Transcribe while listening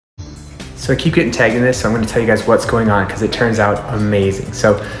So I keep getting tagged in this, so I'm gonna tell you guys what's going on because it turns out amazing.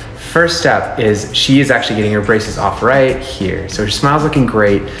 So first step is she is actually getting her braces off right here. So her smile's looking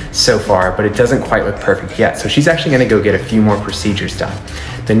great so far, but it doesn't quite look perfect yet. So she's actually gonna go get a few more procedures done.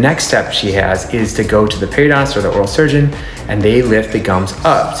 The next step she has is to go to the periodontist or the oral surgeon, and they lift the gums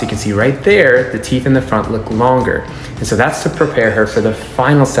up. So you can see right there, the teeth in the front look longer. And so that's to prepare her for the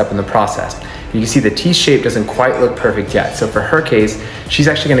final step in the process. You can see the teeth shape doesn't quite look perfect yet. So for her case, she's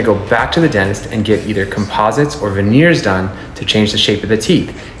actually gonna go back to the dentist and get either composites or veneers done to change the shape of the teeth.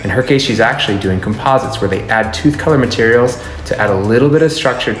 In her case, she's actually doing composites where they add tooth color materials to add a little bit of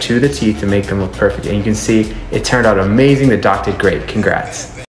structure to the teeth to make them look perfect. And you can see it turned out amazing. The doc did great. Congrats.